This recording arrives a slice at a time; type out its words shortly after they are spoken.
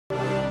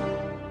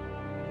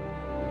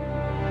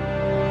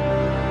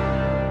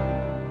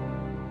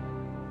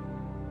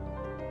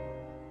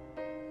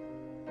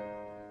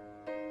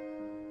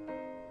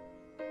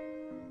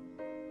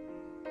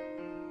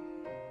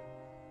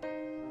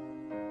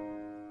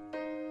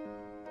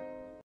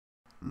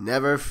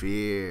Never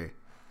fear,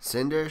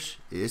 Cinders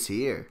is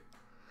here,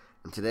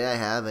 and today I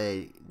have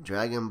a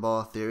Dragon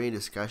Ball Theory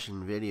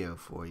Discussion video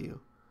for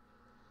you.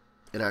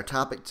 And our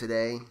topic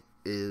today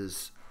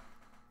is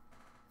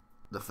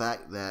the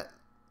fact that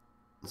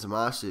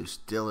Zamasu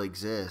still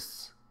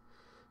exists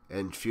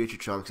in future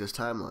Trunks'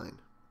 timeline.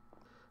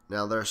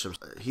 Now there are some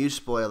huge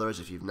spoilers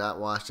if you've not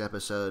watched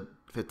episode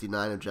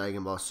 59 of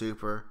Dragon Ball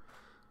Super,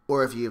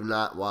 or if you have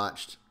not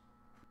watched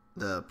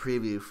the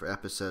preview for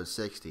episode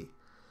 60.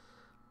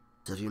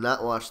 So if you've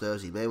not watched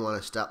those, you may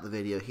want to stop the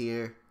video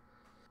here,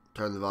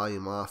 turn the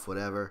volume off,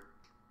 whatever.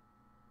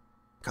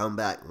 Come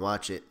back and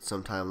watch it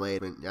sometime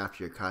later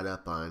after you're caught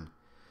up on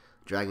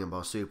Dragon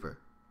Ball Super.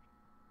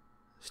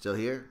 Still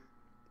here?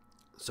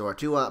 So our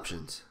two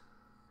options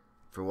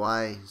for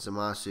why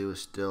Zamasu is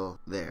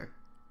still there.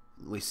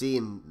 We see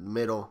in the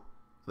middle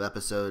of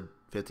episode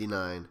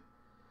 59,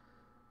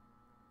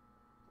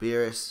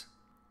 Beerus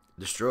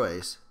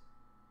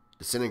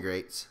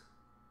disintegrates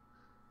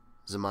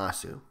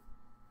Zamasu.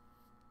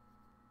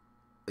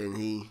 And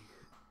he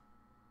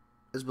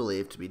is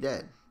believed to be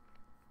dead.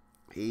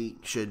 He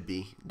should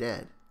be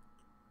dead.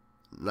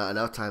 Not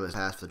enough time has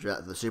passed for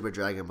the Super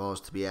Dragon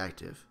Balls to be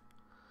active.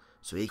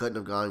 So he couldn't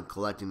have gone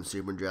collecting the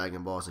Super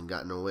Dragon Balls and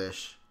gotten a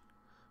wish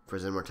for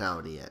his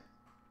immortality yet.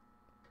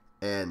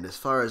 And as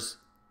far as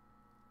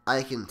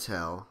I can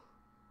tell,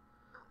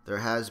 there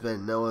has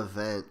been no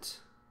event,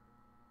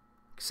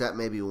 except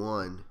maybe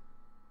one,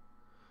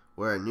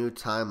 where a new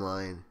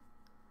timeline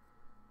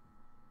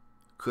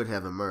could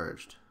have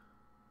emerged.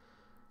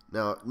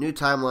 Now, new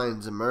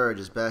timelines emerge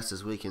as best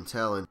as we can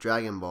tell in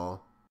Dragon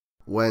Ball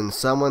when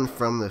someone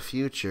from the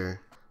future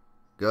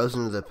goes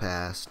into the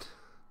past,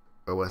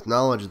 or with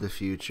knowledge of the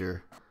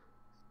future,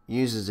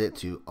 uses it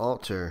to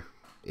alter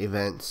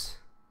events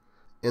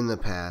in the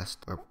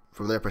past, or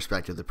from their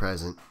perspective, the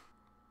present,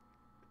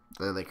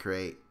 and they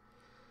create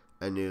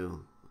a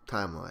new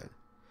timeline.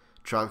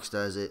 Trunks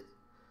does it.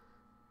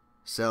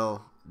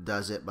 Cell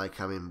does it by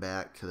coming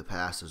back to the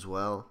past as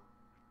well.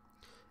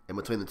 And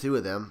between the two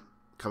of them,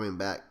 coming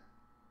back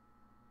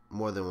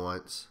more than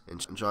once, in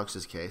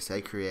Trunks' case, they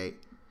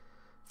create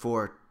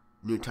 4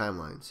 new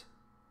timelines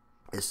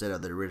instead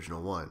of the original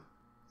one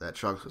that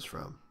Trunks was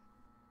from.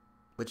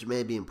 Which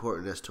may be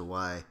important as to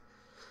why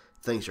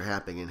things are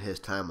happening in his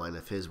timeline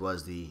if his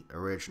was the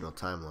original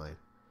timeline.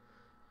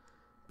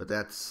 But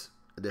that's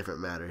a different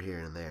matter here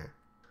and there.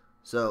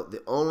 So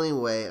the only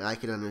way I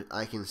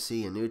can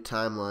see a new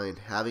timeline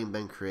having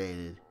been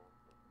created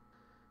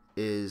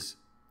is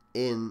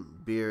in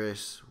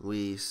Beerus,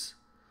 Whis,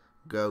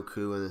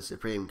 Goku, and the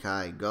Supreme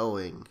Kai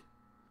going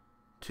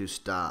to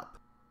stop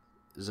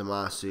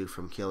Zamasu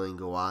from killing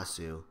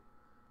Gowasu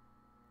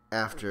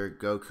after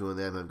Goku and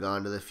them have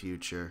gone to the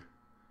future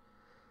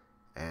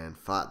and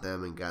fought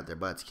them and got their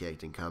butts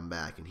kicked and come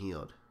back and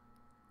healed.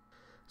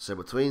 So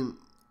between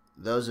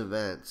those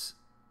events,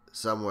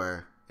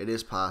 somewhere, it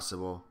is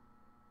possible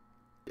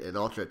an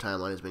alternate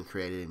timeline has been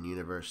created in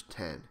Universe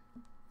 10.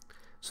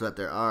 So that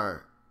there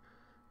are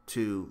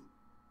 2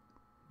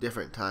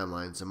 different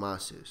timelines,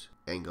 Zamasus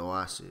and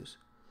Gowasus.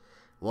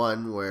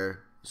 One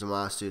where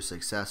Zamasu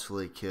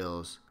successfully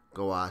kills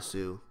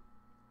Gowasu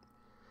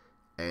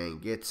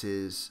and gets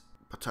his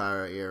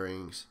Potara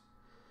earrings,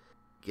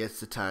 gets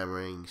the time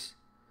rings,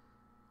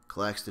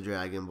 collects the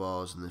Dragon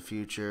Balls in the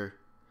future,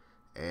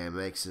 and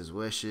makes his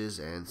wishes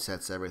and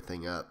sets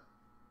everything up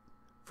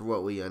for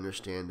what we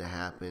understand to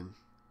happen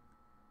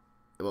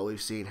and what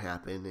we've seen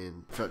happen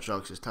in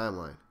Trunks'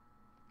 timeline.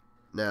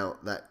 Now,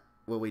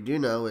 what we do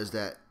know is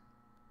that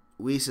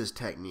Whis'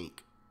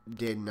 technique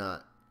did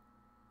not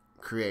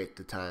create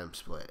the time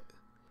split.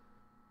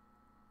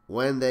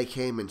 When they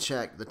came and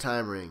checked the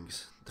time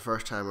rings the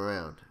first time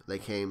around, they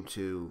came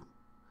to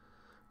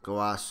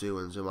Gowasu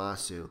and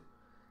Zamasu.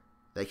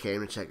 They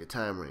came to check the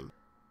time ring.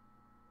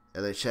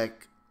 And they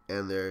check,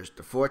 and there's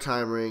the 4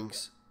 time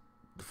rings,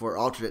 the 4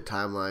 alternate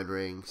timeline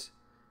rings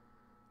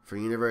for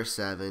Universe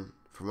 7,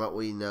 from what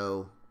we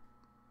know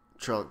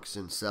Trunks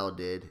and Cell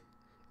did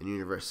in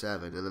Universe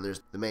 7, and then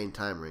there's the main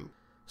time ring.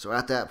 So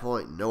at that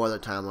point, no other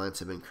timelines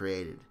have been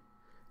created.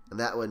 And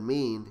that would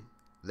mean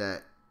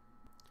that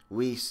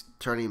Whis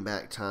turning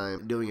back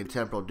time, doing a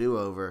temporal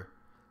do-over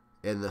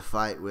in the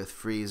fight with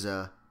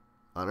Frieza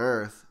on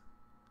Earth,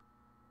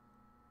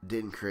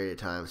 didn't create a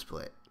time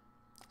split.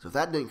 So if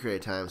that didn't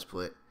create a time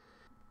split,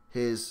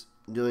 his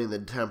doing the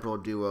temporal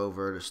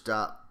do-over to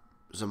stop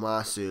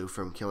Zamasu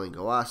from killing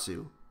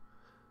Gowasu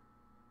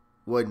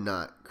would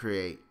not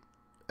create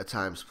a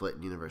time split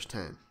in Universe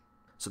 10.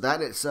 So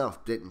that in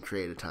itself didn't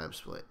create a time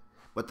split.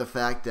 But the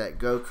fact that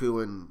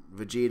Goku and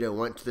Vegeta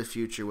went to the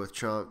future with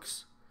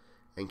Trunks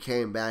and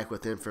came back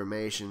with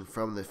information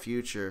from the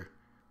future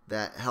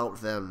that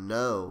helped them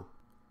know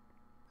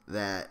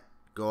that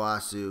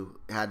Gowasu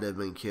had to have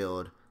been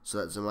killed so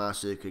that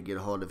Zamasu could get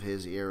a hold of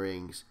his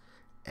earrings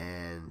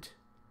and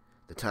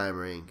the time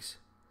rings.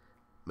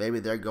 Maybe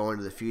they're going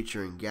to the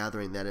future and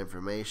gathering that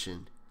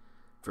information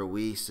for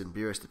Whis and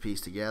Beerus to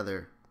piece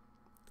together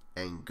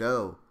and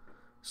go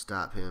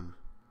stop him.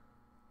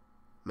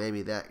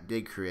 Maybe that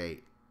did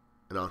create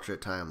an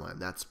alternate timeline.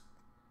 That's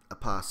a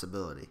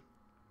possibility.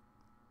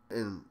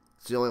 And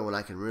it's the only one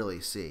I can really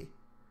see.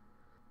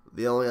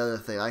 The only other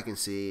thing I can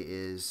see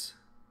is,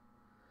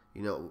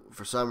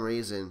 for some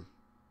reason,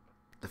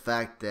 the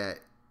fact that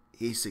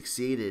he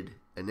succeeded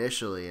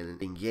initially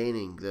in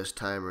gaining those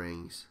time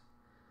rings,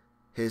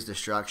 his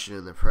destruction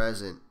in the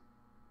present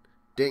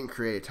didn't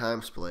create a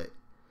time split,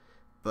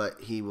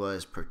 but he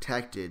was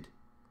protected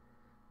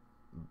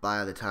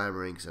by the time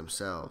rings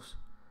themselves.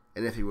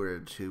 And if he were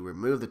to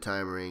remove the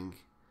time ring,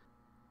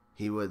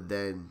 he would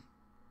then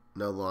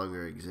no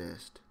longer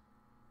exist.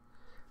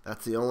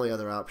 That's the only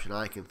other option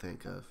I can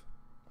think of.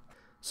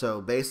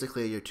 So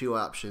basically your two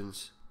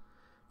options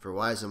for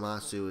why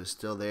Zamasu is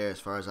still there, as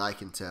far as I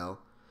can tell,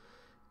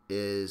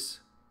 is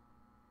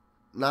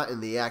not in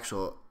the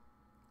actual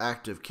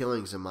act of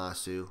killing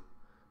Zamasu,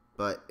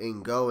 but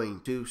in going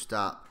to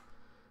stop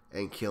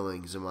and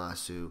killing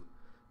Zamasu.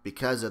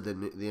 Because of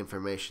the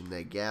information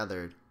they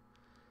gathered,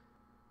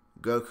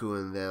 Goku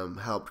and them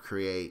helped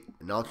create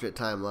an alternate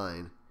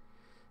timeline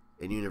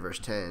in Universe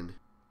 10,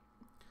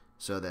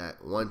 so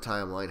that one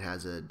timeline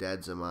has a dead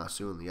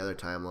Zamasu and the other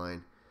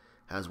timeline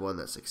has one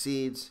that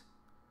succeeds,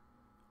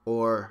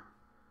 or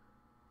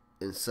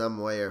in some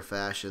way or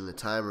fashion the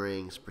time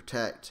rings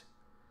protect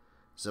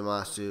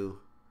Zamasu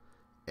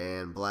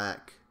and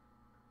Black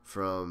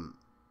from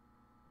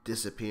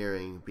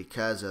disappearing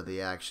because of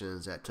the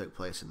actions that took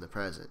place in the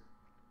present.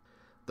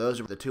 Those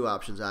are the two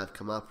options I've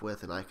come up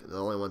with, and the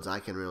only ones I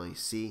can really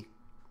see.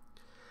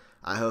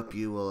 I hope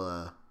you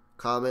will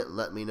comment and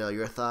let me know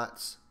your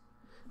thoughts.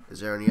 Is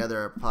there any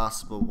other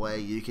possible way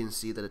you can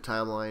see that a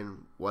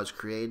timeline was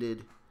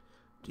created?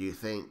 Do you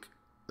think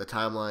the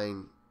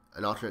timeline,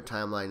 an alternate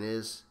timeline,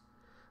 is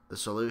the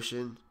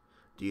solution?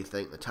 Do you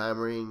think the time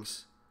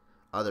rings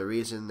are the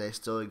reason they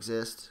still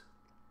exist?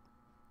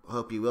 I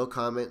hope you will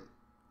comment.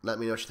 Let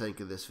me know what you think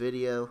of this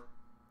video.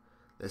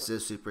 This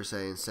is Super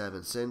Saiyan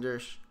 7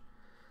 Cinders.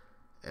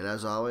 And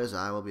as always,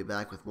 I will be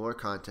back with more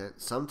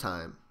content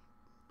sometime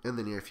in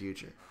the near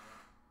future.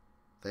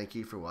 Thank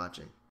you for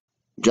watching.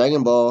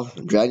 Dragon Ball,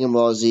 Dragon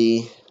Ball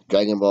Z,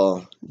 Dragon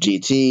Ball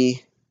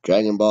GT,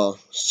 Dragon Ball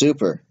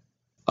Super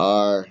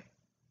are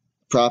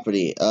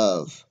property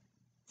of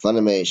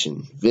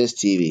Funimation, Viz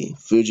TV,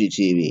 Fuji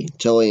TV,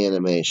 Toei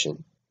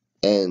Animation,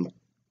 and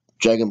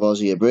Dragon Ball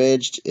Z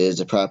Abridged is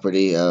the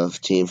property of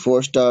Team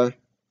 4-Star.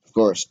 Of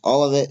course,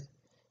 all of it,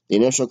 the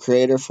initial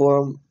creator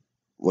for them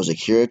was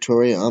Akira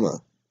Toriyama.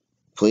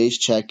 Please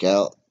check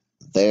out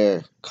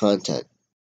their content.